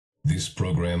This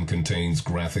program contains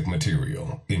graphic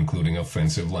material, including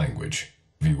offensive language.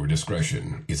 Viewer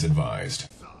discretion is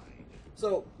advised.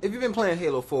 So, if you've been playing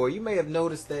Halo 4, you may have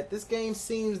noticed that this game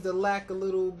seems to lack a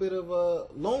little bit of a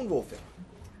lone wolfing.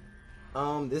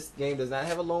 This game does not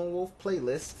have a lone wolf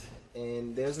playlist,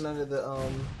 and there's none of the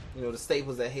the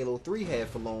staples that Halo 3 had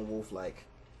for lone wolf, like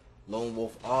lone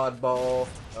wolf oddball,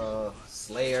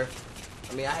 Slayer.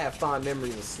 I mean, I have fond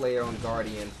memories of Slayer on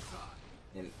Guardian,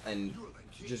 and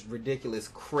just ridiculous,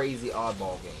 crazy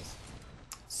oddball games.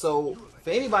 So,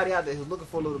 for anybody out there who's looking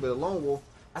for a little bit of lone wolf,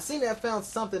 I seem to have found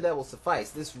something that will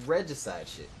suffice. This regicide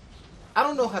shit. I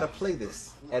don't know how to play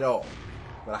this at all,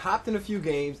 but I hopped in a few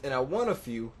games and I won a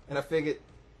few, and I figured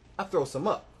I'd throw some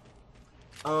up.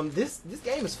 This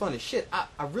game is fun as shit.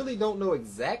 I really don't know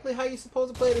exactly how you're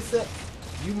supposed to play it, except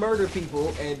you murder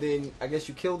people and then I guess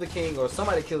you kill the king, or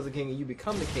somebody kills the king and you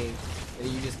become the king, and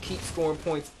then you just keep scoring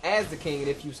points as the king, and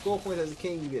if you score points as the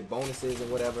king you get bonuses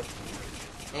and whatever,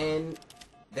 and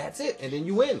that's it, and then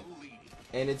you win.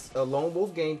 And it's a lone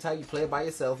wolf game type. You play it by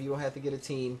yourself. You don't have to get a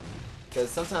team, because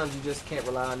sometimes you just can't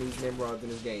rely on these nimrods in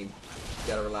this game. You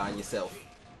gotta rely on yourself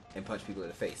and punch people in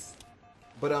the face.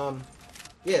 But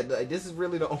yeah, this is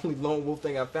really the only lone wolf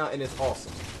thing I've found, and it's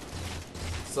awesome.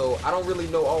 So I don't really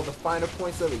know all the finer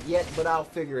points of it yet, but I'll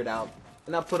figure it out,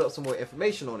 and I'll put up some more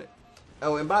information on it.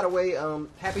 Oh, and by the way,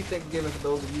 happy Thanksgiving for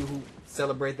those of you who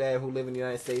celebrate that, who live in the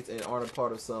United States and aren't a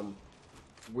part of some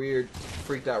weird,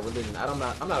 freaked out religion. I'm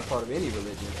not a part of any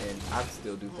religion, and I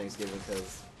still do Thanksgiving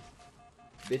because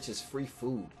bitch is free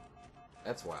food.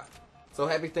 That's why. So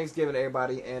happy Thanksgiving to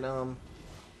everybody, and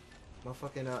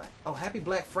motherfucking oh, happy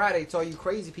Black Friday to all you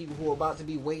crazy people who are about to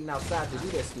be waiting outside to do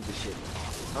that stupid shit.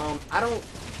 I don't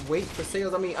wait for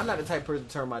sales. I mean, I'm not the type of person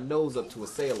to turn my nose up to a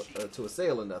sale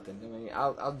or nothing. I mean,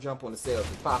 I'll jump on the sale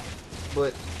if it's popping,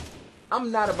 but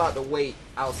I'm not about to wait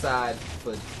outside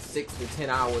for 6 to 10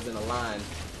 hours in a line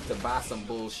to buy some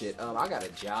bullshit. I got a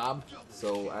job,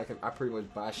 so I pretty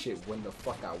much buy shit when the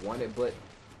fuck I want it. But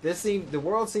the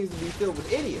world seems to be filled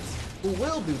with idiots who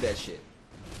will do that shit.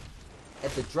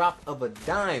 At the drop of a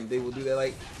dime, they will do that.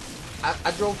 Like,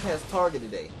 I drove past Target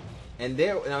today, and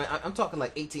I'm talking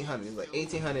like 1800. It was like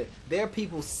 1800. There are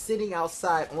people sitting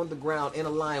outside on the ground in a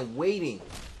line waiting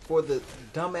for the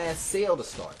dumbass sale to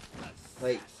start.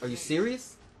 Like, are you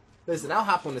serious? Listen, I'll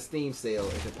hop on the Steam sale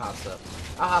if it pops up.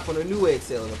 I'll hop on a Newegg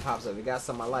sale if it pops up. If it got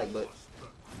something I like, but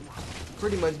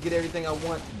pretty much get everything I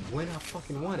want when I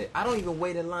fucking want it. I don't even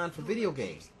wait in line for video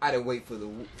games. I didn't wait for the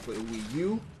Wii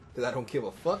U, because I don't give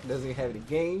a fuck. It doesn't even have any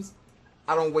games.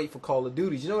 I don't wait for Call of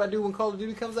Duty. You know what I do when Call of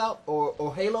Duty comes out?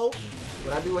 Or Halo?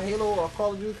 When I do a Halo or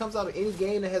Call of Duty comes out, or any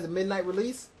game that has a midnight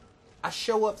release, I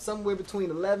show up somewhere between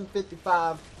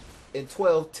 11:55 and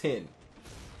 12:10.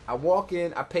 I walk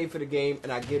in, I pay for the game,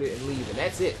 and I get it and leave, and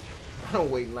that's it. I don't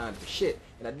wait in line for shit.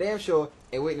 And I damn sure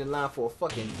ain't waiting in line for a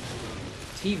fucking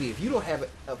TV. If you don't have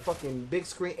a fucking big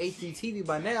screen HD TV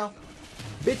by now,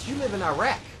 bitch, you live in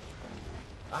Iraq.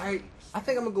 Alright? I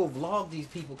think I'm gonna go vlog these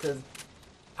people, because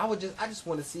I just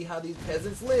want to see how these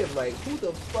peasants live. Like, who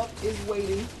the fuck is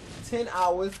waiting 10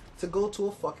 hours to go to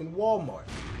a fucking Walmart?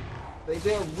 Like,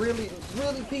 there are really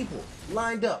people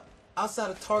lined up outside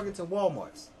of Targets and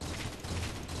Walmarts.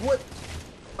 What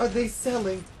are they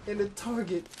selling in the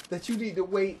Target that you need to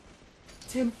wait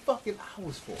 10 fucking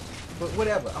hours for? But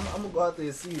whatever, I'm gonna go out there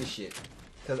and see this shit,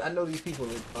 because I know these people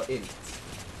are idiots,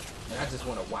 and I just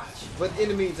want to watch. But in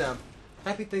the meantime,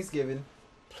 happy Thanksgiving,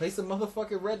 play some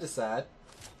motherfucking regicide,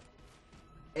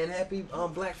 and happy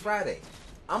Black Friday.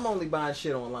 I'm only buying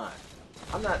shit online.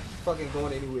 I'm not fucking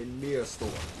going anywhere near a store.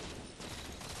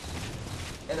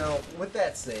 And with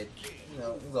that said,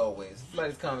 as always,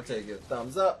 somebody's commentary, give a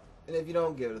thumbs up, and if you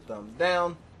don't, give it a thumbs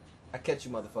down. I catch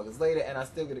you motherfuckers later, and I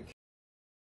still get a